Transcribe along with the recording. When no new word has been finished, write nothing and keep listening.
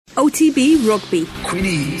OTB Rugby.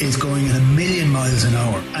 Quinny is going at 1,000,000 miles an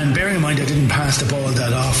hour, and bearing in mind I didn't pass the ball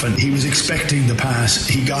that often, he was expecting the pass,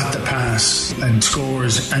 he got the pass and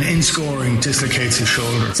scores, and in scoring dislocates his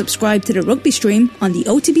shoulder. Subscribe to the rugby stream on the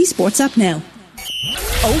OTB Sports app now.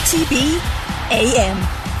 OTB AM,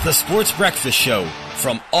 the Sports Breakfast Show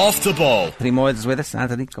from Off the Ball. Anthony Moyles is with us.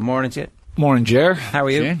 Anthony, good morning to you. Morning, Ger. How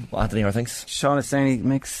are you? Shane. Well, Anthony, how things? Sean is saying he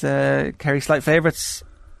makes Kerry slight favourites.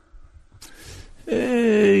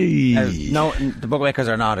 Hey. No, the bookmakers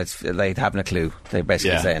are not. It's like having a clue. They're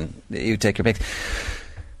basically saying you take your picks.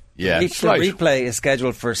 Yeah, Each replay is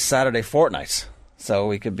scheduled for Saturday fortnight, so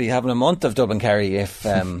we could be having a month of Dublin Kerry if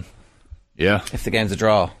if the game's a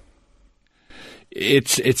draw.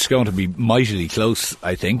 It's going to be mightily close,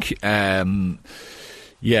 I think.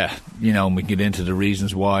 Yeah, you know, we can get into the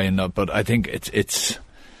reasons why and not, but I think it's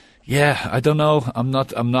I don't know. I'm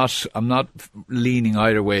not leaning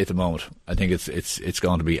either way at the moment. I think it's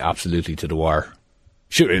going to be absolutely to the wire.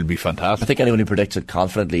 Sure, it'll be fantastic. I think anyone who predicts it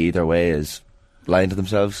confidently either way is lying to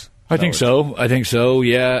themselves. I think so.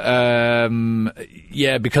 Yeah,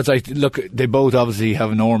 because they both obviously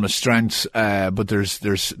have enormous strengths, but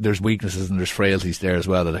there's weaknesses and there's frailties there as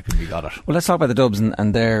well that can be got at. Well, let's talk about the Dubs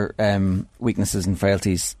and their weaknesses and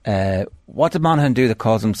frailties. What did Monaghan do that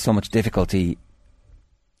caused them so much difficulty,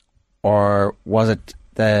 or was it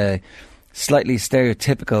the slightly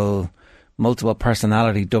stereotypical multiple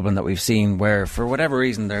personality Dublin that we've seen, where for whatever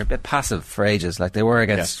reason they're a bit passive for ages, like they were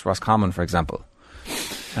against Roscommon, for example?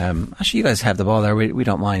 Actually, you guys have the ball there, we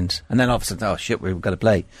don't mind. And then all of a sudden, oh shit, we've got to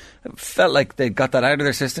play. It felt like they got that out of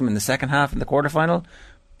their system in the second half in the quarterfinal,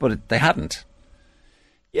 but they hadn't.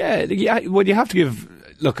 Yeah, well, you have to give...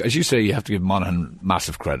 Look, as you say, you have to give Monaghan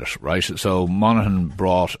massive credit, right? So Monaghan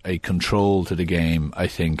brought a control to the game, I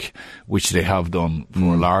think, which they have done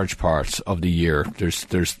for large parts of the year. There's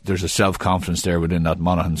a self-confidence there within that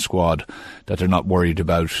Monaghan squad that they're not worried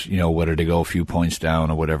about, you know, whether they go a few points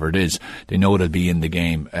down or whatever it is. They know they'll be in the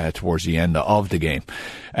game towards the end of the game.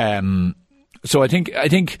 So I think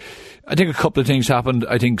a couple of things happened.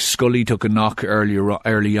 I think Scully took a knock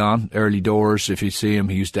early doors. If you see him,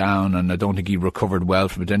 he was down, and I don't think he recovered well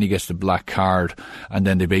from it. Then he gets the black card, and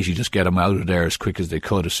then they basically just get him out of there as quick as they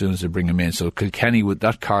could as soon as they bring him in. So Kilkenny, with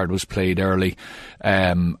that card, was played early.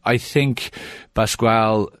 I think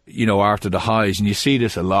Pasquale, you know, after the highs, and you see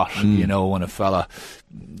this a lot, you know, when a fella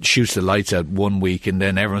shoots the lights out one week and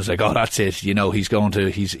then everyone's like, oh, that's it, you know, he's the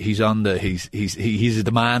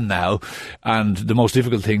man now, and the most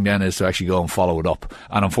difficult thing then is to actually go and follow it up.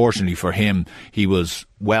 And unfortunately for him, he was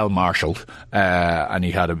well marshalled and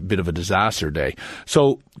he had a bit of a disaster day.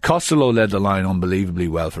 So Costello led the line unbelievably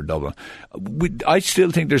well for Dublin. I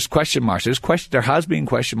still think there's question marks. There has been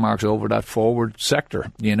question marks over that forward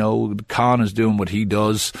sector. You know, Con is doing what he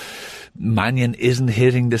does. Mannion isn't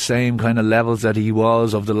hitting the same kind of levels that he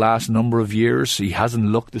was of the last number of years. He hasn't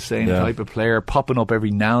looked the same type of player, popping up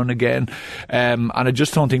every now and again. And I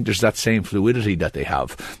just don't think there's that same fluidity that they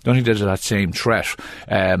have. I don't think there's that same threat.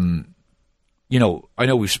 You know, I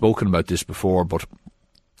know we've spoken about this before, but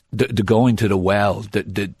the going to the well,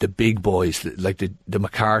 the big boys, like the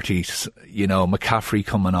McCarthy's, you know, McCaffrey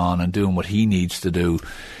coming on and doing what he needs to do.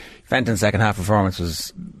 Fenton's second half performance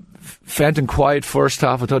was... Fenton quiet first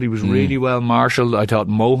half. I thought he was really well marshalled. I thought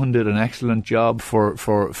Mohan did an excellent job for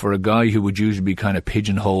a guy who would usually be kind of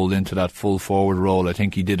pigeonholed into that full forward role. I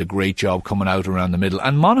think he did a great job coming out around the middle.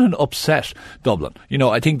 And Monaghan upset Dublin. You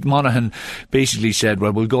know, I think Monaghan basically said,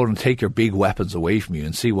 well, we'll go and take your big weapons away from you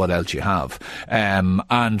and see what else you have.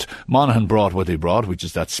 And Monaghan brought what they brought, which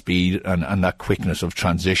is that speed and that quickness of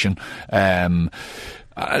transition. And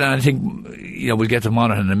I think, you know, we'll get to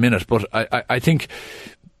Monaghan in a minute, but I think...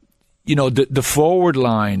 You know, the forward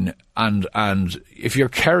line, and if you're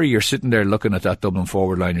Kerry, you're sitting there looking at that Dublin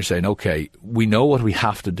forward line, you're saying, okay, we know what we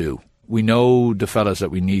have to do. We know the fellas that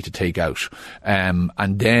we need to take out. And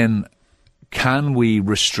then can we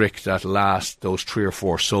restrict those 3 or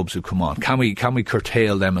 4 subs who come on? Can we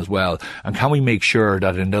curtail them as well? And can we make sure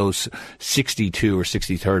that in those 62 or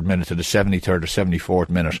 63rd minute or the 73rd or 74th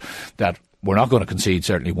minute that we're not going to concede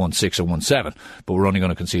certainly 1-6 or 1-7, but we're only going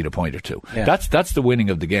to concede a point or two. Yeah. That's the winning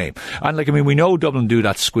of the game. And we know Dublin do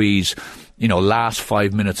that squeeze, you know, last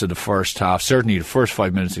 5 minutes of the first half, certainly the first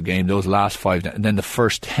 5 minutes of the game, those last 5, and then the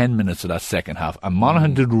first 10 minutes of that second half. And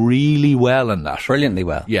Monaghan did really well in that. Brilliantly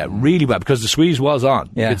well. Yeah, really well, because the squeeze was on.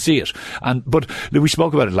 Yeah. You could see it. But we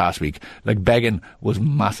spoke about it last week. Like, begging was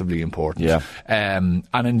massively important. Yeah. And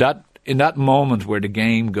in that moment where the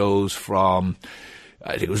game goes from...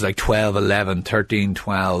 I think it was like 12-11,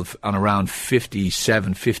 13-12, and around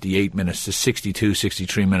 57, 58 minutes to 62,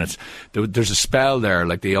 63 minutes. There's a spell there,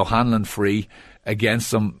 like the O'Hanlon free against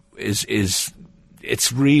them. is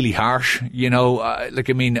it's really harsh, you know.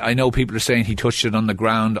 I know people are saying he touched it on the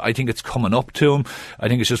ground. I think it's coming up to him. I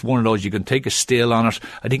think it's just one of those, you can take a still on it.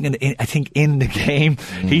 I think in the game,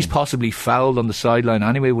 he's possibly fouled on the sideline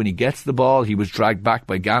anyway. When he gets the ball, he was dragged back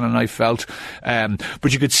by Gannon, I felt.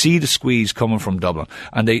 But you could see the squeeze coming from Dublin.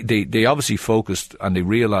 And they obviously focused, and they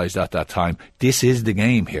realised at that time, this is the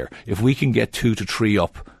game here. If we can get 2-3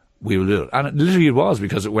 up, we will do it. And literally it was,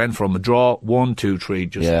 because it went from a draw, 1-2-3,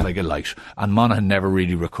 just like a light. And Monaghan never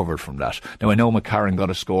really recovered from that. Now, I know McCarran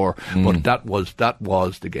got a score, but that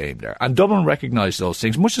was the game there. And Dublin recognised those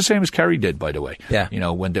things, much the same as Kerry did, by the way. Yeah. You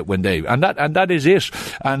know, when they and that is it.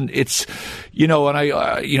 And it's, you know, and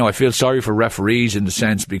I feel sorry for referees in the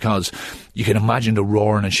sense, because you can imagine the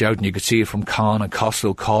roaring and shouting. You could see it from Con and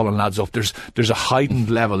Costello calling lads up. There's a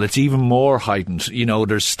heightened level. It's even more heightened. You know,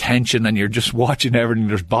 there's tension, and you're just watching everything.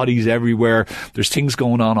 There's bodies everywhere. There's things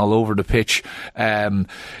going on all over the pitch. And,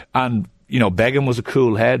 you know, Beggan was a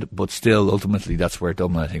cool head, but still, ultimately, that's where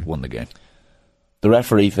Dublin, I think, won the game. The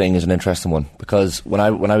referee thing is an interesting one, because when I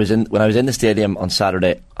was in the stadium on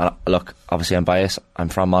Saturday, look, obviously I'm biased. I'm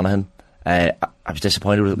from Monaghan. I was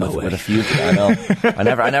disappointed with a few. I know.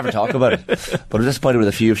 I never talk about it, but I was disappointed with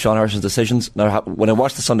a few of Sean Herson's decisions. Now, when I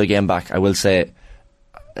watched the Sunday game back, I will say,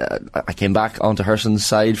 I came back onto Herson's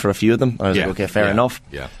side for a few of them. I was like, okay, fair enough.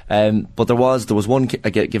 Yeah. But there was one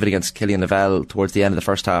given against Killian Lavelle towards the end of the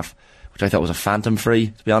first half, which I thought was a phantom free,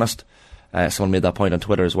 to be honest. Someone made that point on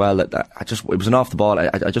Twitter as well. That it was an off the ball.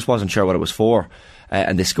 I just wasn't sure what it was for,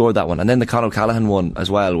 and they scored that one. And then the Conor O'Callaghan one as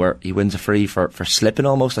well, where he wins a free for slipping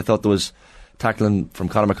almost. I thought there was tackling from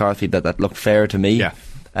Conor McCarthy that looked fair to me. Yeah.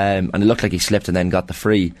 And it looked like he slipped and then got the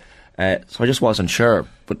free. So I just wasn't sure.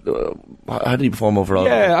 But how did he perform overall?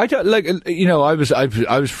 Yeah,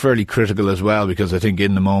 I was fairly critical as well, because I think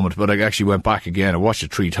in the moment, but I actually went back again. I watched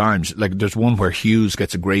it 3 times. Like, there's one where Hughes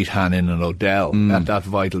gets a great hand in on O'Dell at that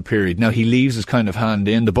vital period. Now, he leaves his kind of hand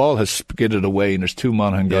in. The ball has skidded away, and there's 2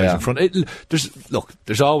 Monaghan guys in front.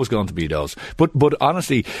 There's always going to be those. But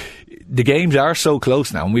honestly, the games are so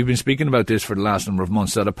close now, and we've been speaking about this for the last number of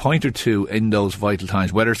months, that a point or two in those vital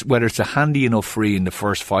times, whether it's a handy enough free in the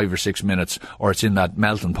first 5 or 6 minutes, or it's in that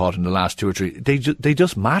melting pot in the last 2 or 3, they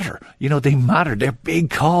just matter. You know, they matter. They're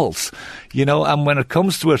big calls. You know, and when it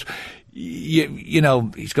comes to it, you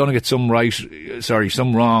know, he's going to get some right,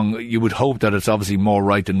 some wrong. You would hope that it's obviously more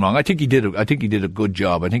right than wrong. I think he did a good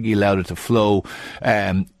job. I think he allowed it to flow.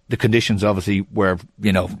 The conditions obviously where,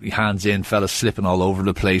 you know, hands in, fellas slipping all over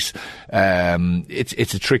the place.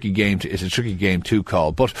 It's a tricky game. It's a tricky game to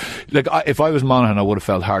call. But like, if I was Monaghan, I would have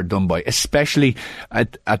felt hard done by, especially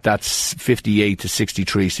at that 58 to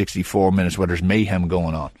 63, 64 minutes where there's mayhem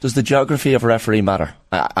going on. Does the geography of a referee matter?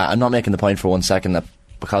 I'm not making the point for 1 second that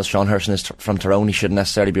because Sean Herson is from Tyrone, he shouldn't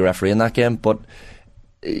necessarily be refereeing that game. But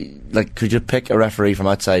like, could you pick a referee from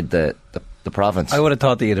outside the province? I would have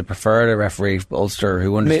thought that you'd have preferred a referee from Ulster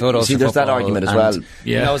who understood Ulster. See, there's that argument as well.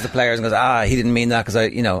 He knows the players and goes, he didn't mean that, because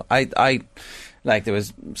I like, there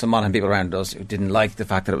was some Monaghan people around us who didn't like the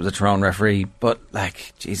fact that it was a Tyrone referee, but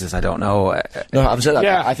like, Jesus, I don't know. No,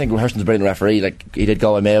 I think Herson's a brilliant referee. Like, he did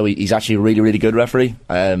go in Mayo. He's actually a really, really good referee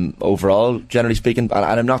overall, generally speaking.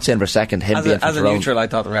 And I'm not saying for a second him being from Tyrone. As a neutral, I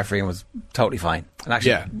thought the refereing was totally fine. And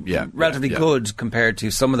actually, relatively good compared to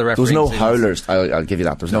some of the referees. There was no howlers. I'll give you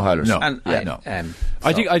that. There was no howlers. No.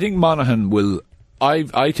 I think Monaghan will.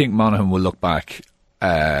 I think Monaghan will look back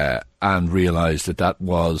and realise that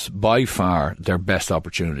was by far their best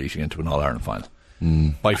opportunity to get into an All-Ireland final.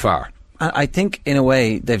 By far. I think in a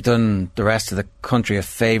way they've done the rest of the country a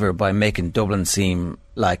favour by making Dublin seem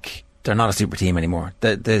like they're not a super team anymore.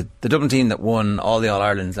 The Dublin team that won all the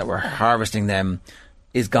All-Irelands, that were harvesting them,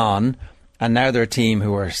 is gone, and now they're a team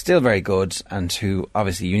who are still very good and who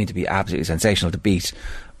obviously you need to be absolutely sensational to beat,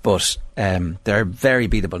 but they're very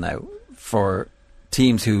beatable now for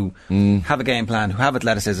teams who have a game plan, who have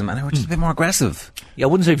athleticism, and who are just a bit more aggressive. Yeah, I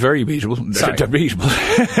wouldn't say very beatable. They're beatable.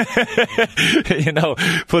 You know,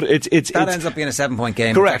 but it's that ends up being a 7-point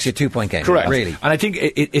game. Correct. It's actually a 2-point game. Correct. Really. And I think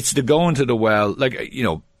it's the going to the well, like, you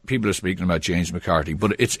know, people are speaking about James McCarthy,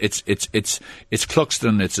 but it's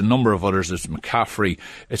Cluxton, it's a number of others, it's McCaffrey,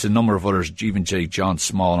 it's a number of others, even John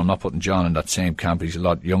Small. I'm not putting John in that same camp, he's a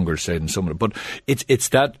lot younger, say, than some of them, but it's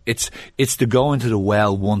the going to the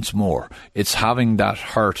well once more. It's having that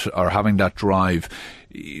hurt or having that drive.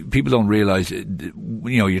 People don't realise, you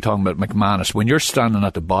know, you're talking about McManus, when you're standing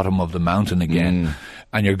at the bottom of the mountain again,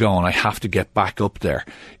 and you're going, I have to get back up there.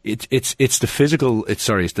 It's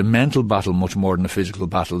the mental battle much more than the physical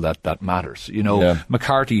battle that matters. You know,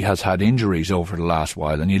 McCarthy has had injuries over the last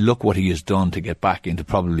while, and you look what he has done to get back into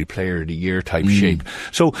probably Player of the Year type shape.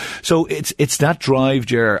 So it's that drive,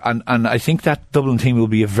 Ger, and I think that Dublin team will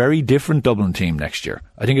be a very different Dublin team next year.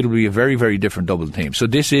 I think it'll be a very, very different Dublin team. So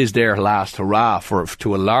this is their last hurrah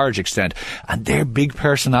to a large extent, and they're big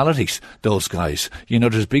personalities, those guys. You know,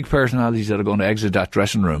 there's big personalities that are going to exit that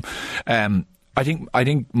dressing room. I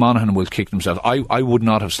think Monaghan will kick themselves. I would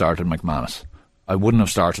not have started McManus. I wouldn't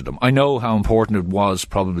have started him. I know how important it was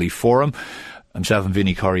probably for him. Himself and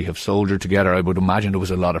Vinnie Curry have soldiered together. I would imagine there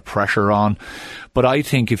was a lot of pressure on. But I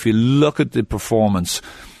think if you look at the performance,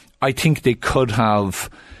 I think they could have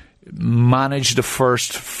managed the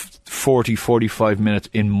first 40, 45 minutes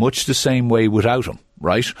in much the same way without him,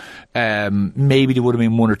 right? Maybe there would have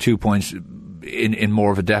been 1 or 2 points in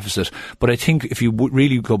more of a deficit. But I think if you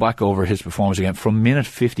really go back over his performance again, from minute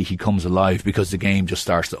 50 he comes alive because the game just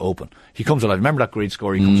starts to open. He comes alive. Remember that great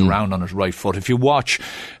score? He comes around on his right foot. If you watch,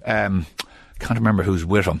 can't remember who's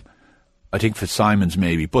with him. I think Fitzsimons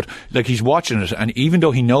maybe, but like he's watching it, and even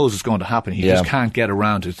though he knows it's going to happen, he just can't get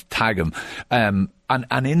around to tag him. And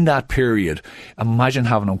in that period, imagine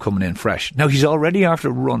having him coming in fresh. Now he's already after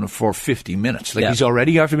a run for 50 minutes. Like he's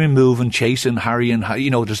already after been moving, chasing, harrying.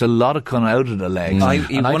 You know, there's a lot of coming out of the legs. I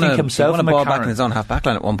think himself and McCarron, ball back in his own half back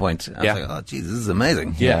line at one point. I was like, oh, geez, this is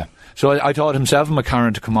amazing. Yeah. So I thought himself and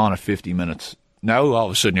McCarron to come on at 50 minutes. Now all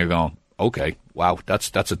of a sudden you're going, okay, wow,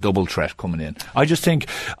 that's a double threat coming in. I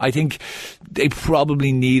think they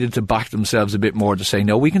probably needed to back themselves a bit more to say,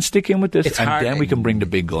 no, we can stick in with this, then we can bring the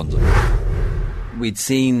big guns in. We'd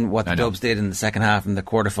seen what the Dubs did in the second half in the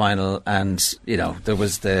quarterfinal, and you know there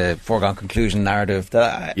was the foregone conclusion narrative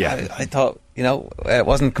that I thought, you know, it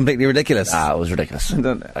wasn't completely ridiculous. It was ridiculous.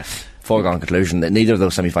 Foregone conclusion. Neither of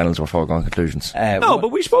those semi-finals were foregone conclusions. No, but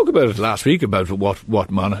we spoke about it last week about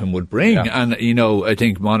what Monaghan would bring, and you know, I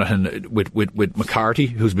think Monaghan with McCarthy,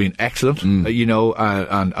 who's been excellent, you know,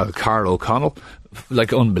 and Carl O'Connell,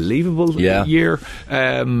 like unbelievable year.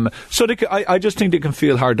 So I just think they can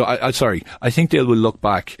feel hard. I think they will look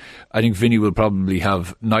back. I think Vinny will probably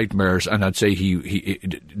have nightmares, and I'd say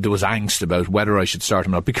there was angst about whether I should start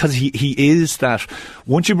him or not, because he is that.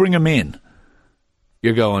 Once you bring him in,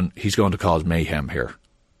 you're going, he's going to cause mayhem here.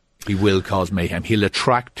 He will cause mayhem. He'll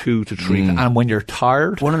attract 2 to 3. And when you're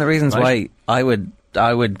tired... One of the reasons why I would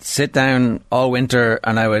sit down all winter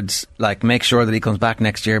and I would like make sure that he comes back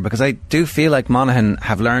next year, because I do feel like Monaghan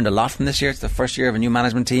have learned a lot from this year. It's the first year of a new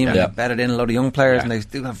management team, and they've bedded in a load of young players, and they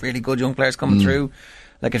do have really good young players coming through.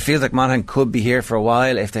 Like, it feels like Monaghan could be here for a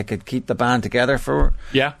while if they could keep the band together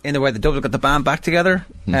in the way the Dubs got the band back together.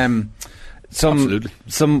 Absolutely.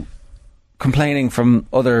 Some complaining from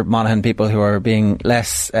other Monaghan people who are being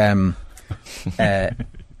less I don't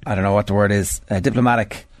know what the word is,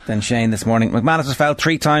 diplomatic than Shane this morning. McManus was fouled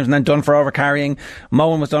 3 times and then done for overcarrying.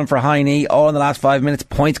 Moen was done for a high knee, all in the last 5 minutes.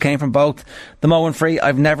 Points came from both. The Moen free,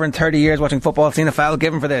 I've never in 30 years watching football seen a foul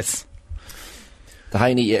given for this. The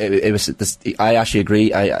high knee, it was this, I actually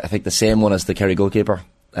agree. I think the same one as the Kerry goalkeeper,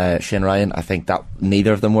 Shane Ryan. I think that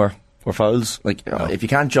neither of them were fouls. Like, if you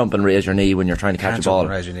can't jump and raise your knee when you're trying to catch a ball,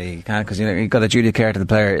 raise your knee. You can't, because you've got a duty of care to the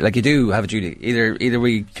player. Like, you do have a duty. Either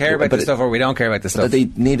we care about this stuff or we don't care about this stuff.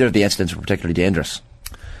 Neither of the incidents were particularly dangerous.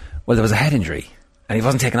 Well, there was a head injury, and he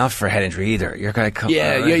wasn't taken off for a head injury either. You're kind of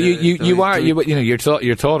you're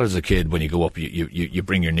taught as a kid, when you go up, you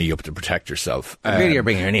bring your knee up to protect yourself. Really, you're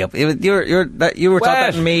bringing your knee up. You were taught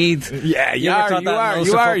that in Meath. Yeah, you are.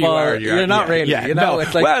 You're not really. Yeah, you know,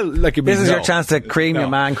 it's like, this is your chance to cream your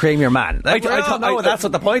man. Like, I know that's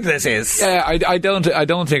what the point of this is. Yeah, I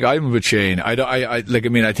don't think I'm with Shane. I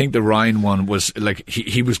think the Ryan one was like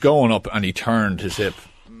he was going up and he turned his hip.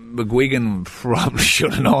 McGuigan probably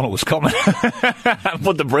should have known it was coming and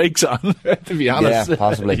put the brakes on, to be honest. Yeah,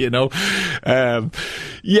 possibly. You know,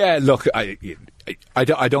 look, I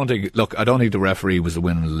don't think the referee was the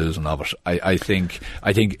winning and the losing of it. I think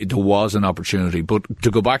there was an opportunity, but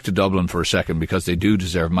to go back to Dublin for a second, because they do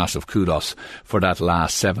deserve massive kudos for that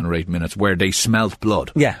last 7 or 8 minutes where they smelt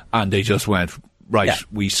blood, and they just went,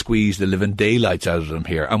 we squeezed the living daylights out of them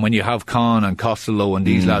here. And when you have Con and Costello and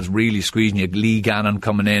these lads really squeezing, you had Lee Gannon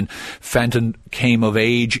coming in, Fenton came of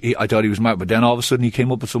age. I thought he was mad, but then all of a sudden he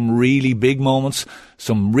came up with some really big moments.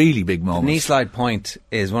 The knee slide point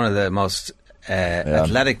is one of the most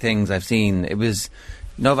athletic things I've seen. It was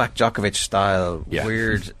Novak Djokovic style,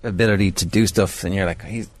 weird ability to do stuff, and you're like,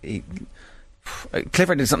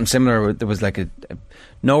 Clifford did something similar. There was like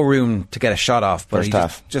no room to get a shot off, but he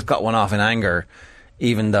just got one off in anger.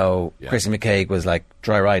 even though Chrissy McCaig was like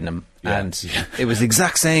dry riding him. And it was the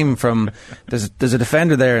exact same from there's a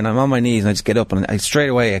defender there and I'm on my knees and I just get up and I straight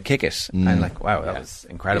away I kick it and I'm like, wow, that was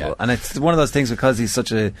incredible. And it's one of those things, because he's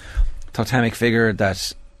such a totemic figure,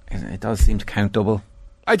 that it does seem to count double.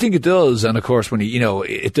 I think it does, and of course when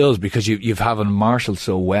it does, because you've having Marshall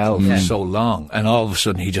so well for so long, and all of a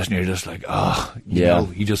sudden you're just like, you know,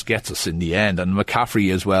 he just gets us in the end. And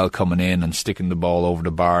McCaffrey as well, coming in and sticking the ball over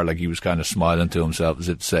the bar, like he was kind of smiling to himself as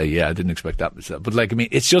if to say, I didn't expect that myself. But like, I mean,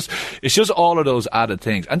 it's just all of those added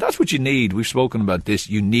things, and that's what you need. We've spoken about this.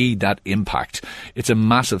 You need that impact. It's a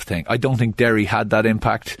massive thing. I don't think Derry had that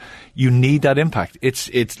impact. You need that impact.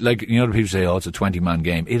 It's like, you know, the people say, it's a 20-man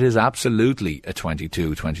game. It is absolutely a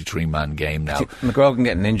 22, 23-man game now. McGrogan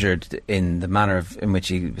getting injured in the manner in which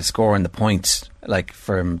he was scoring the points, like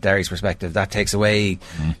from Derry's perspective, that takes away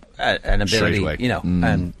an ability, you know,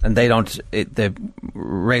 and they don't. The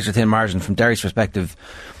razor thin margin from Derry's perspective,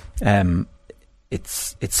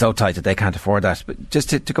 it's so tight that they can't afford that. But just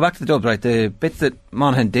to go back to the Dubs, right, the bits that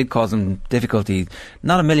Monaghan did cause them difficulty,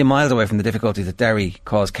 not a million miles away from the difficulty that Derry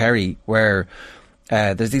caused Kerry, where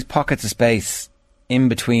there's these pockets of space in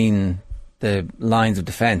between the lines of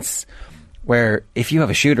defence, where if you have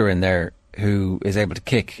a shooter in there who is able to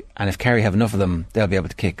kick, and if Kerry have enough of them, they'll be able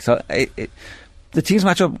to kick. So the teams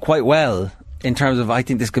match up quite well in terms of, I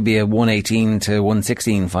think this could be a 118 to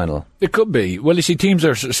 116 final. It could be. Well, you see, teams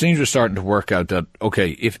are starting to work out that, okay,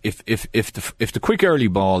 if the quick early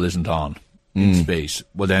ball isn't on in space,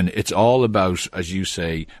 well then it's all about, as you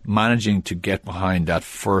say, managing to get behind that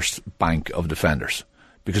first bank of defenders.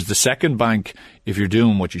 Because the second bank, if you're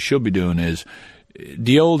doing what you should be doing, is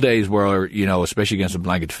the old days where, you know, especially against a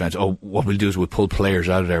blanket defence, what we'll do is we'll pull players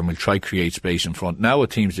out of there and we'll try to create space in front. Now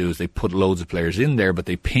what teams do is they put loads of players in there, but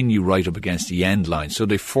they pin you right up against the end line. So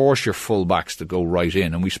they force your full-backs to go right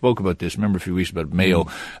in. And we spoke about this, remember a few weeks about Mayo,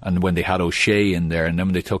 and when they had O'Shea in there, and then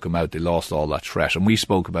when they took him out, they lost all that threat. And we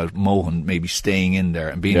spoke about Mohan maybe staying in there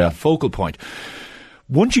and being a focal point.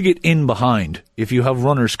 Once you get in behind, if you have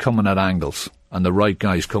runners coming at angles and the right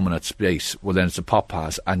guys coming at space, well then it's a pop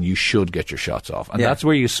pass and you should get your shots off. And that's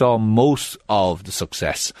where you saw most of the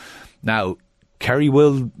success. Now, Kerry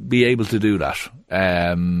will be able to do that,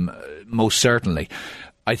 most certainly.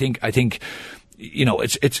 I think, you know,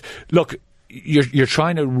 it's look, you're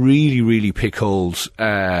trying to really, really pick holes,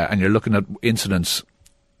 and you're looking at incidents.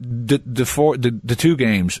 The two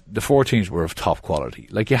games, the four teams were of top quality.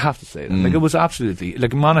 Like, you have to say that. Like, it was absolutely,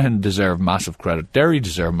 like, Monaghan deserved massive credit. Derry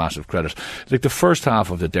deserved massive credit. Like, the first half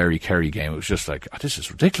of the Derry-Kerry game, it was just like, this is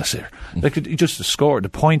ridiculous here. Like, just the score, the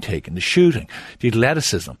point taking, the shooting, the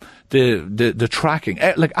athleticism, the tracking,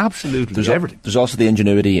 like, absolutely everything. There's also the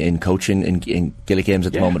ingenuity in coaching in Gaelic games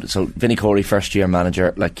at the moment. So, Vinnie Corey, first year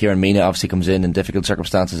manager, like, Kieran Meena obviously comes in difficult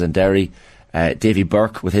circumstances in Derry. Davy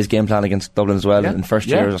Burke with his game plan against Dublin as well in first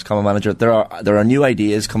year as common manager. There are new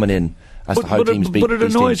ideas coming in as to how teams beat. But it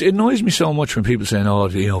annoys me so much when people saying,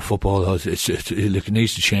 football, it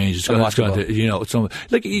needs to change. It's going to, you know,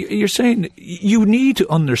 like you're saying, you need to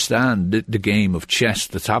understand the game of chess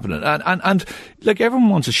that's happening, and like everyone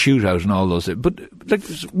wants a shootout and all those things, but like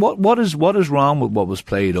what is wrong with what was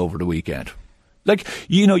played over the weekend? Like,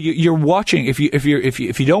 you know, you're watching. If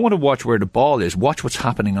you don't want to watch where the ball is, watch what's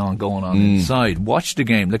going on inside. Watch the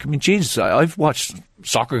game. Like, I mean, Jesus, I've watched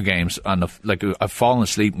soccer games and I've fallen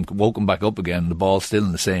asleep and woken back up again. And the ball's still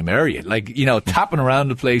in the same area. Like, you know, tapping around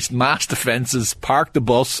the place, mass defences, park the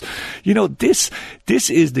bus. You know, this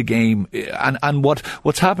is the game. And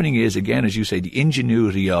what's happening is, again, as you say, the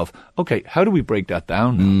ingenuity of, okay, how do we break that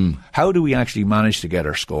down now? How do we actually manage to get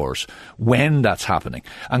our scores when that's happening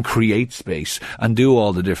and create space and do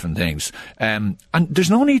all the different things? And there's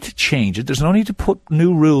no need to change it. There's no need to put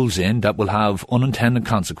new rules in that will have unintended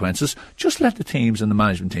consequences. Just let the teams and the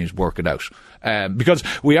management teams work it out. Because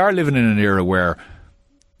we are living in an era where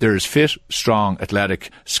they're as fit, strong, athletic,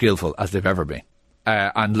 skillful as they've ever been.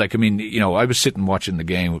 And like, I mean, you know, I was sitting watching the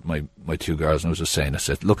game with my two girls and I was just saying, I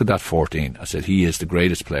said, look at that 14. I said, he is the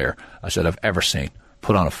greatest player I said I've ever seen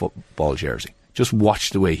put on a football jersey. Just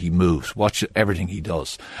watch the way he moves. Watch everything he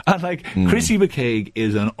does. And like, Chrissy McCaig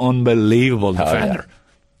is an unbelievable defender.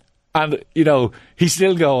 And, you know, he's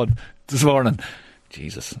still going this morning,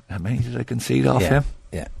 Jesus, how many did I concede off him?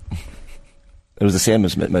 Yeah. It was the same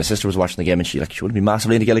as my sister was watching the game and she wouldn't be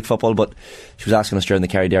massively into Gaelic football, but she was asking us during the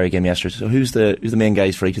Kerry-Derry game yesterday, so who's the main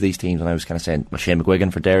guys for each of these teams? And I was kind of saying, well, Shane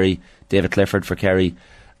McGuigan for Derry, David Clifford for Kerry.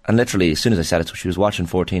 And literally, as soon as I said it, so she was watching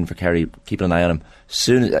 14 for Kerry, keeping an eye on him.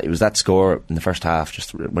 Soon as it was that score in the first half,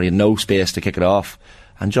 just when he had no space to kick it off,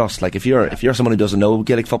 And just like if you're someone who doesn't know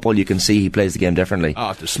Gaelic football, you can see he plays the game differently.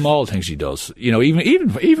 The small things he does,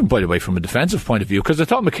 even by the way, from a defensive point of view, because I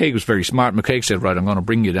thought McCaig was very smart. McCaig said, right, I'm going to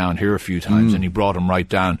bring you down here a few times, and he brought him right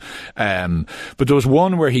down. But there was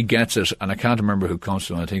one where he gets it, and I can't remember who comes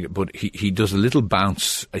to him, I think, but he does a little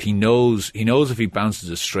bounce. He knows if he bounces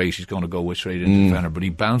it straight, he's going to go straight into the defender, but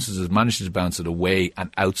he manages to bounce it away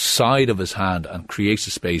and outside of his hand and creates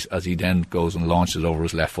a space as he then goes and launches over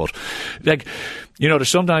his left foot. Like, there's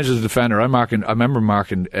sometimes as a defender, I remember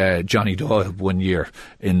marking Johnny Doyle one year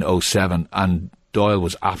in 2007, and Doyle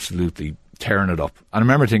was absolutely tearing it up. And I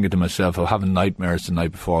remember thinking to myself, I was having nightmares the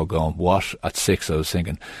night before, going, what? At 6, I was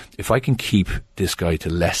thinking, if I can keep this guy to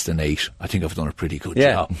less than 8, I think I've done a pretty good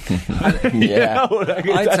job.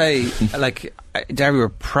 I'd say, Derry were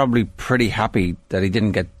probably pretty happy that he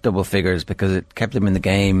didn't get double figures, because it kept him in the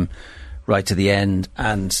game right to the end.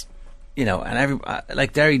 And,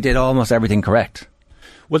 Derry did almost everything correct.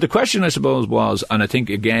 Well, the question, I suppose, was, and I think,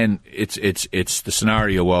 again, it's the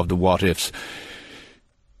scenario of the what-ifs.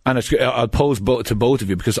 And I'll pose to both of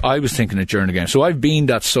you, because I was thinking it during the game. So I've been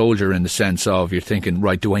that soldier in the sense of, you're thinking,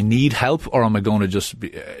 right, do I need help, or am I going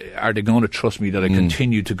to are they going to trust me that I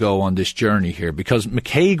continue to go on this journey here? Because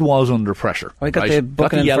McCaig was under pressure. I got the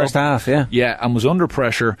booking in the first half, yeah. Yeah, and was under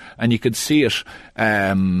pressure, and you could see it.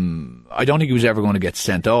 I don't think he was ever going to get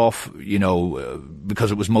sent off,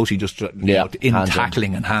 because it was mostly just in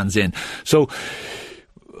tackling and hands in. So,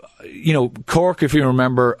 Cork, if you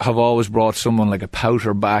remember, have always brought someone like a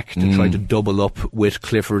Powter back to try to double up with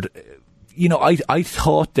Clifford. I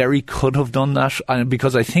thought Derry could have done that, and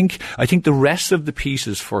because I think the rest of the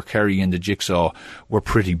pieces for Kerry in the jigsaw were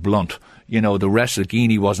pretty blunt. The rest of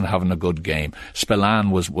Guinea wasn't having a good game.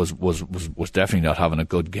 Spillane was definitely not having a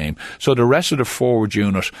good game. So the rest of the forward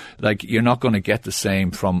unit, you're not going to get the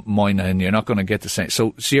same from Moynihan. You're not going to get the same.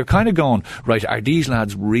 So you're kind of going, right, are these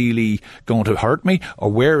lads really going to hurt me, or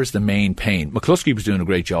where is the main pain? McCluskey was doing a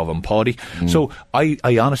great job on Paddy. So I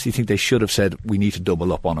honestly think they should have said, we need to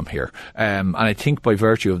double up on him here. And I think by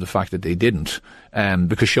virtue of the fact that they didn't,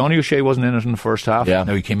 because Seanie O'Shea wasn't in it in the first half. Yeah.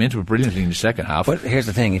 Now he came into it brilliantly in the second half. But here's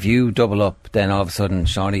the thing: if you double up, then all of a sudden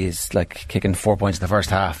Seanie is kicking 4 points in the first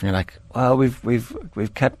half, and you're like, well,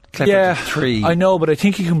 we've kept Clifford to 3. I know, but I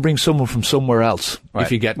think you can bring someone from somewhere else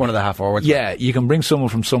if you get one of the half forwards. Yeah, you can bring someone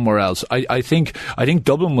from somewhere else. I think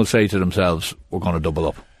Dublin will say to themselves, we're going to double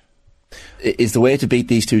up. Is the way to beat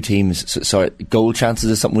these two teams? Sorry, goal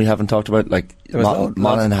chances is something we haven't talked about.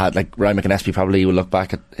 Monaghan had, Ryan McInnesby probably will look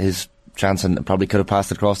back at his chance and probably could have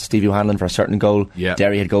passed it across to Stevie O'Hanlon for a certain goal. Yeah.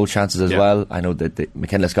 Derry had goal chances as well. I know that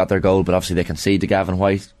McKinless got their goal, but obviously they conceded to Gavin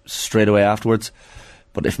White straight away afterwards.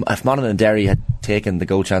 But if Monaghan and Derry had taken the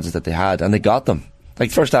goal chances that they had, and they got them,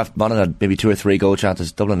 first half Monaghan had maybe 2 or 3 goal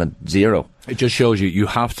chances, Dublin had 0. It just shows you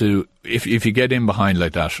have to, if you get in behind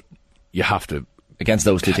like that, you have to. Against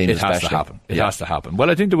those two teams, it has to happen. It has to happen.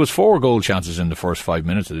 Well, I think there was 4 goal chances in the first 5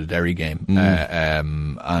 minutes of the Derry game,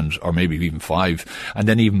 or maybe even 5, and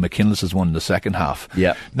then even McKinless has won in the second half.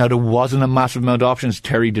 Yeah. Now there wasn't a massive amount of options.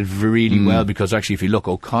 Terry did really well, because actually, if you look,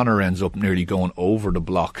 O'Connor ends up nearly going over the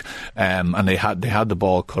block, and they had the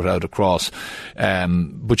ball cut out across.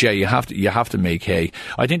 But yeah, you have to make hay.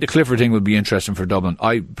 I think the Clifford thing would be interesting for Dublin.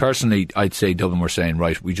 I'd say Dublin were saying,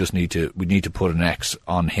 right, we need to put an X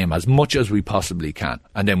on him as much as we possibly can,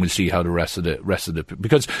 and then we'll see how the rest of the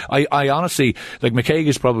because I honestly, McCaig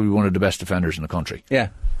is probably one of the best defenders in the country. Yeah,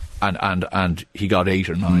 and he got 8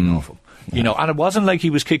 or 9 off him. And it wasn't like he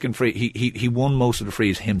was kicking free. He won most of the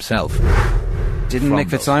frees himself. Didn't Mick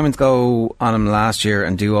Fitzsimons go on him last year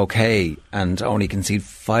and do okay, and only concede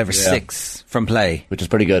 5 or 6 from play, which is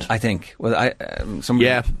pretty good, I think. Well, somebody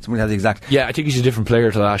has the exact. Yeah, I think he's a different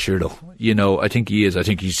player to last year, though. I think he is. I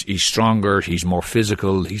think he's stronger. He's more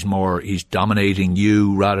physical. He's dominating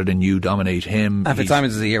you rather than you dominate him. And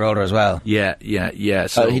Fitzsimons is a year older as well. Yeah.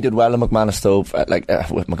 So he did well in McManus, though.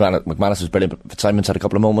 With McManus was brilliant, but Fitzsimons had a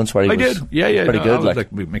couple of moments where he was pretty good.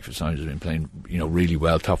 Mick Fitzsimons has been playing, really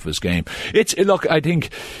well, top of his game. Look, I think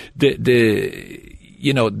the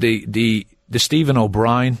Stephen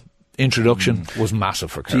O'Brien introduction was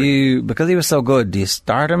massive for Kerry. Because he was so good, do you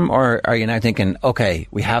start him, or are you now thinking, okay,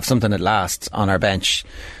 we have something at last on our bench?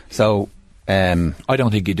 So I don't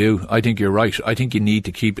think you do. I think you're right. I think you need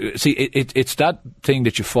to keep. See, it's that thing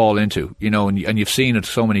that you fall into, and you've seen it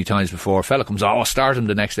so many times before. A fella comes, start him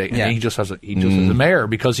the next day, and then he just has a mare,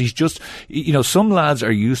 because he's just, some lads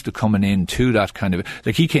are used to coming in to that kind of,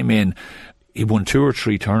 he came in. He won 2 or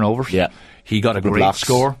 3 turnovers. Yeah. He got a great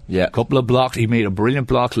score. Yeah. A couple of blocks. He made a brilliant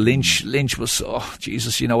block. Lynch was,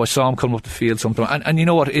 Jesus, I saw him come up the field sometime. And you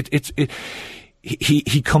know what?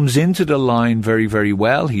 he comes into the line very, very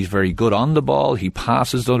well. He's very good on the ball. He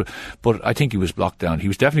passes, but I think he was blocked down. He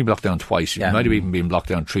was definitely blocked down twice. He might have even been blocked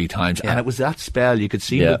down 3 times. And it was that spell. You could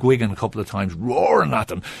see McGuigan a couple of times roaring at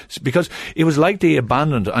them because it was like they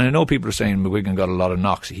abandoned. And I know people are saying McGuigan got a lot of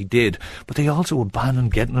knocks. He did, but they also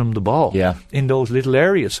abandoned getting him the ball in those little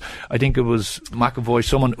areas. I think it was McAvoy.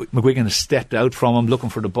 McGuigan stepped out from him looking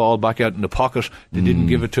for the ball back out in the pocket. They didn't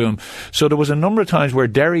give it to him. So there was a number of times where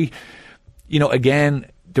Derry, again,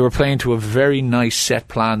 they were playing to a very nice set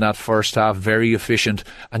plan that first half, very efficient,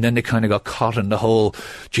 and then they kind of got caught in the whole,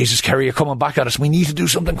 Jesus, Kerry, you're coming back at us, we need to do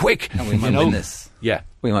something quick. And we might win this. Yeah.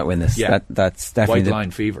 We might win this. Yeah. That's definitely white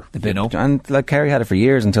line fever, And like Kerry had it for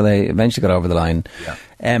years until they eventually got over the line.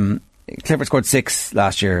 Yeah. Clifford scored 6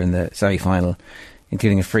 last year in the semi-final,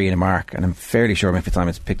 including a free and a mark, and I'm fairly sure Mick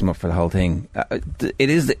Fitzsimons picked him up for the whole thing. It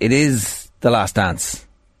is the last dance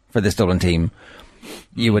for this Dublin team.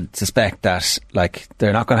 You would suspect that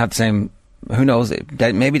they're not going to have the same. Who knows?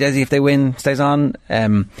 Maybe Desi, if they win, stays on.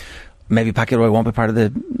 Maybe Pacquiao won't be part of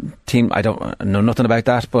the team. I don't know nothing about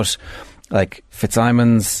that. But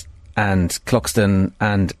Fitzsimons and Cluxton,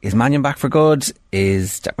 and is Mannion back for good?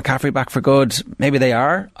 Is Jack McCaffrey back for good? Maybe they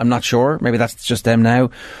are. I'm not sure. Maybe that's just them now.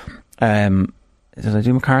 Did I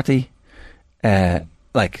do McCarthy?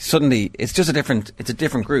 Suddenly it's just a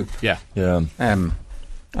different group. Yeah.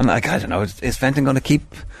 And I don't know, is Fenton going to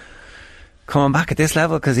keep coming back at this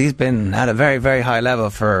level? Because he's been at a very, very high level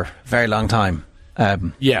for a very long time.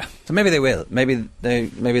 So maybe they will. Maybe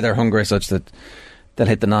they're hungry such that they'll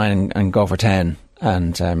hit the 9 and go for 10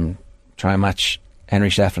 and try and match Henry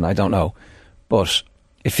Shefflin. I don't know. But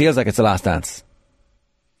it feels like it's the last dance.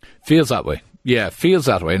 Feels that way. Yeah, feels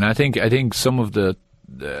that way. And I think some of the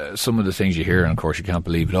things you hear, and of course you can't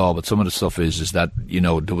believe it all, but some of the stuff is that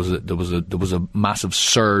there was a massive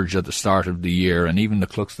surge at the start of the year, and even the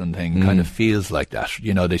Cluxton thing kind of feels like that.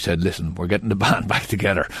 They said, listen, we're getting the band back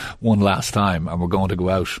together one last time, and we're going to go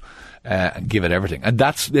out and give it everything, and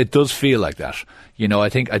it does feel like that. I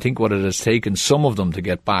think what it has taken some of them to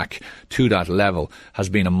get back to that level has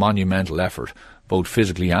been a monumental effort, both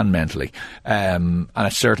physically and mentally, and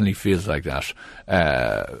it certainly feels like that.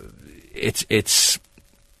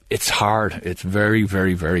 It's hard. It's very,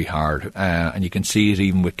 very, very hard. And you can see it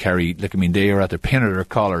even with Kerry. They are at the pin of their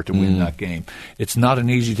collar to win that game. It's not an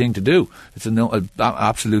easy thing to do. It's an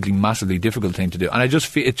absolutely massively difficult thing to do. And it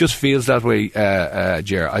just feels that way,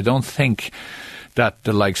 Ger. I don't think that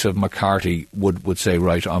the likes of McCarthy would say,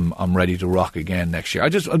 right, I'm ready to rock again next year.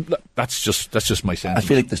 That's just my sense. I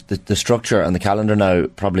feel like the structure and the calendar now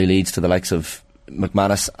probably leads to the likes of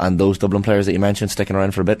McManus and those Dublin players that you mentioned sticking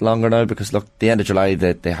around for a bit longer now, because look, the end of July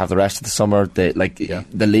they have the rest of the summer. The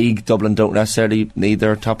league, Dublin don't necessarily need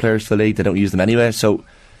their top players for the league. They don't use them anyway, so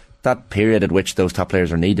that period at which those top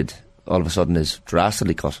players are needed all of a sudden is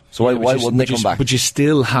drastically cut. So why wouldn't they come back? But you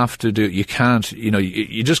still have to do. You can't.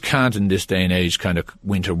 You just can't in this day and age kind of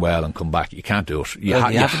winter well and come back. You can't do it. You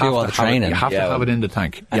have to do all the training. You have to have it in the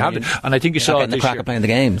tank. You have to. And I think you saw it this year. Playing the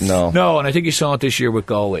games. No, and I think you saw it this year with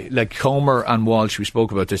Galway. Like Comer and Walsh, we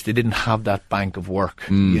spoke about this. They didn't have that bank of work.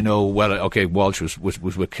 Walsh was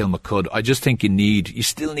with Kilmacud. I just think you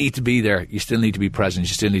still need to be there. You still need to be present.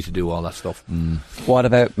 You still need to do all that stuff. What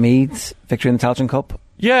about Meath's victory in the Tailteann Cup?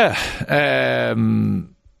 Yeah.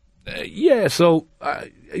 So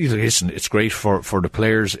listen, it's great for the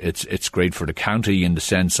players. It's great for the county in the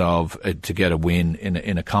sense of to get a win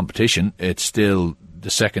in a competition. It's still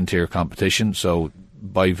the second tier competition, so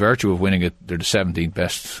by virtue of winning it, they're the 17th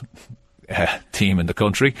best team in the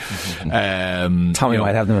country. Tommy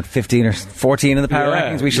might have them at 15 or 14 in the power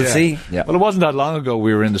rankings. We shall see. Yeah. Well, it wasn't that long ago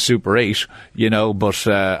we were in the Super 8, but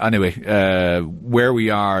anyway, where we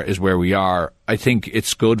are is where we are. I think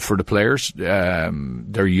it's good for the players. They're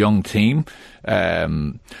a young team.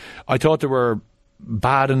 I thought they were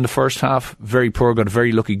bad in the first half, very poor, got a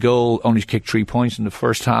very lucky goal, only kicked 3 points in the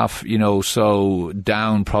first half, so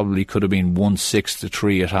Down probably could have been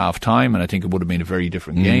 1-6-3 at half time, and I think it would have been a very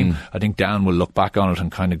different game. I think Down will look back on it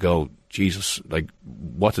and kind of go, Jesus,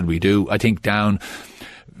 what did we do? I think Down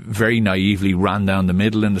very naively ran down the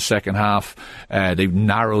middle in the second half. They've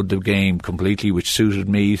narrowed the game completely, which suited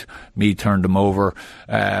Meath. Meath turned them over.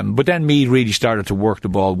 But then Meath really started to work the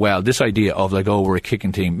ball well. This idea of we're a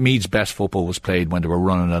kicking team. Meath's best football was played when they were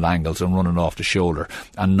running at angles and running off the shoulder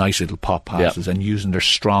and nice little pop passes and using their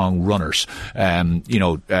strong runners.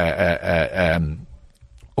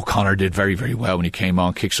 O'Connor did very, very well when he came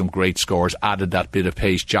on, kicked some great scores, added that bit of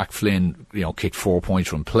pace. Jack Flynn, kicked 4 points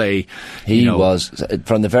from play. He was,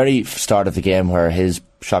 from the very start of the game where his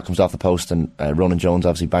shot comes off the post and Ronan Jones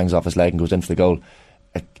obviously bangs off his leg and goes in for the goal,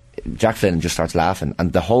 Jack Flynn just starts laughing,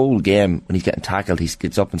 and the whole game when he's getting tackled, he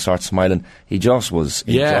gets up and starts smiling. He just was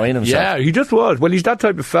enjoying himself. Yeah, he just was. Well, he's that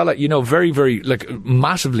type of fella, very, very,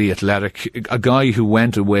 massively athletic, a guy who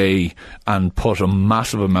went away and put a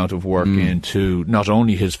massive amount of work into not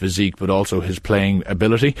only his physique but also his playing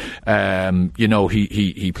ability.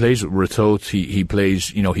 He plays with Ratot. He plays,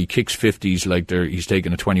 he kicks 50s like he's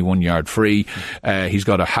taking a 21-yard free. He's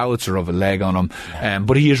got a howitzer of a leg on him,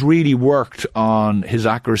 but he has really worked on his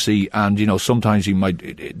accuracy, and sometimes they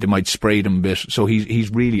might spray him a bit. So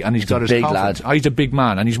he's really, and he's got his big confidence. lad. He's a big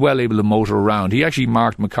man, and he's well able to motor around. He actually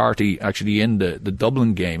marked McCarthy in the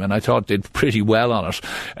Dublin game, and I thought did pretty well on it.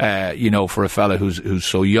 For a fella who's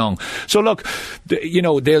so young. So look,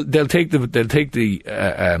 they'll take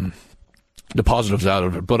the positives out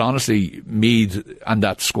of it. But honestly, Meath and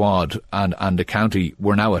that squad and the county,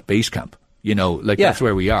 we're now at base camp. That's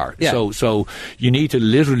where we are. Yeah. So you need to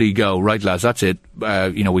literally go, right, lads, that's it.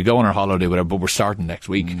 We go on our holiday, whatever, but we're starting next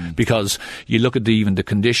week, because you look at even the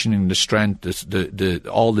conditioning, the strength, the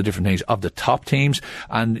all the different things of the top teams,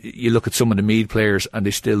 and you look at some of the Meath players, and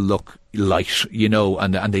they still look light,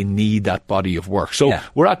 and they need that body of work. So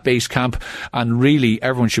we're at base camp, and really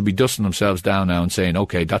everyone should be dusting themselves down now and saying,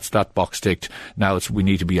 okay, that's that box ticked. Now we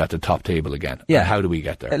need to be at the top table again. Yeah. And how do we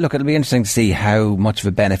get there? Look, it'll be interesting to see how much of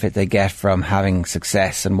a benefit they get from having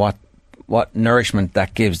success, and what nourishment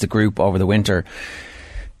that gives the group over the winter.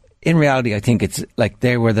 In reality, I think it's like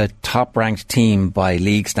they were the top ranked team by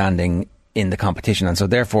league standing in the competition, and so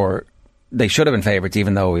therefore they should have been favourites,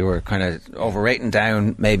 even though we were kind of overrating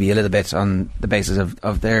down maybe a little bit on the basis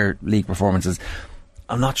of their league performances.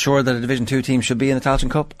 I'm not sure that a Division 2 team should be in the Tailteann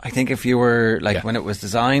Cup. I think if you were when it was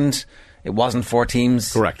designed, it wasn't 4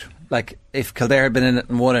 teams. Correct. Like if Kildare had been in it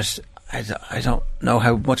and won it, I don't know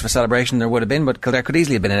how much of a celebration there would have been, but Kildare could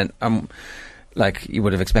easily have been in it. You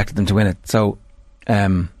would have expected them to win it. So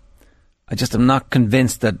I just am not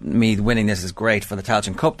convinced that Meath winning this is great for the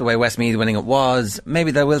Tailteann Cup the way Westmeath winning it was.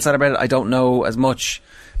 Maybe they will celebrate it. I don't know as much.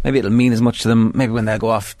 Maybe it'll mean as much to them. Maybe when they'll go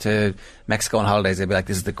off to Mexico on holidays, they'll be like,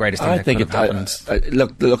 this is the greatest thing that could have happened.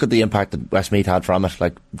 Look at the impact that Westmeath had from it,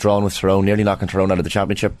 like drawing with Tyrone, nearly knocking Tyrone out of the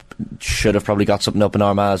championship. Should have probably got something up in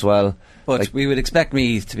Armagh as well. But we would expect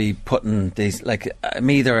Meath to be putting these,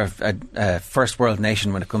 Meath are a first world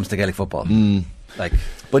nation when it comes to Gaelic football.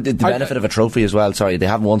 But the benefit of a trophy as well. Sorry, they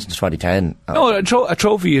haven't won since 2010. No, a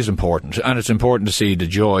trophy is important, and it's important to see the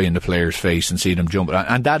joy in the player's face and see them jump,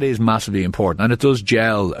 and that is massively important, and it does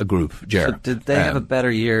gel a group. So did they have a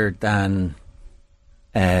better year than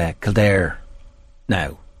Kildare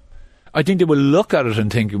now? I think they will look at it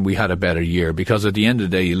and thinking we had a better year, because at the end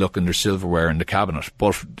of the day you look and there's silverware in the cabinet,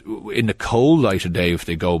 but in the cold light of day, if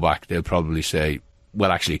they go back, they'll probably say,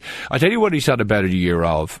 well, actually, I tell you what he's had a better year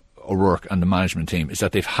of, O'Rourke and the management team, is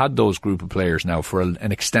that they've had those group of players now for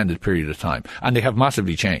an extended period of time, and they have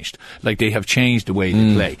massively changed. They have changed the way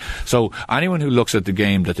they play. So anyone who looks at the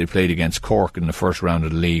game that they played against Cork in the first round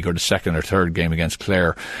of the league, or the second or third game against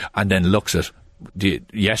Clare, and then looks at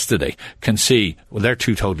yesterday, can see, well, they're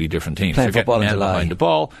two totally different teams. Playing they're getting men behind the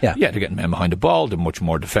ball. Yeah, they're getting men behind the ball. They're much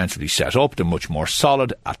more defensively set up. They're much more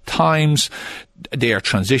solid at times. They are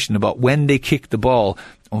transitioning about when they kick the ball.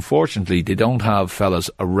 Unfortunately, they don't have fellas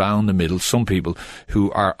around the middle, some people who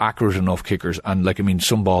are accurate enough kickers, and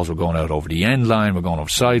some balls were going out over the end line, were going off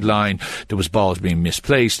sideline, there was balls being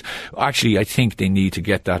misplaced. Actually, I think they need to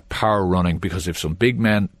get that power running, because they've some big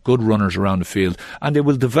men, good runners around the field, and they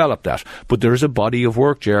will develop that. But there is a body of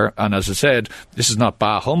work, Ger, and as I said, this is not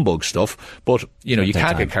bah humbug stuff, but you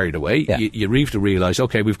can't get carried away. Yeah. You have to realise,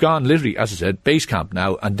 okay, we've gone literally, as I said, base camp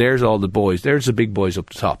now, and there's all the boys, there's the big boys up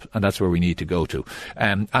the top, and that's where we need to go to.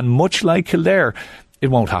 And much like Kildare,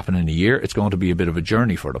 it won't happen in a year. It's going to be a bit of a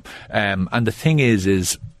journey for them. And the thing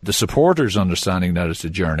is the supporters understanding that it's a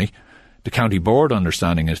journey, the county board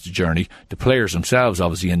understanding it's a journey, the players themselves,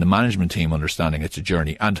 obviously, and the management team understanding it's a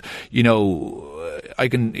journey. And, I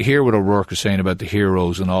can hear what O'Rourke is saying about the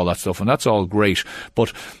heroes and all that stuff, and that's all great.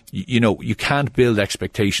 But, you can't build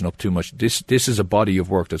expectation up too much. This is a body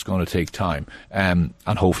of work that's going to take time, and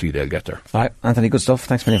hopefully they'll get there. All right, Anthony, good stuff.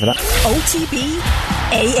 Thanks for that. OTB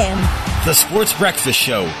AM. The Sports Breakfast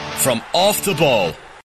Show from Off the Ball.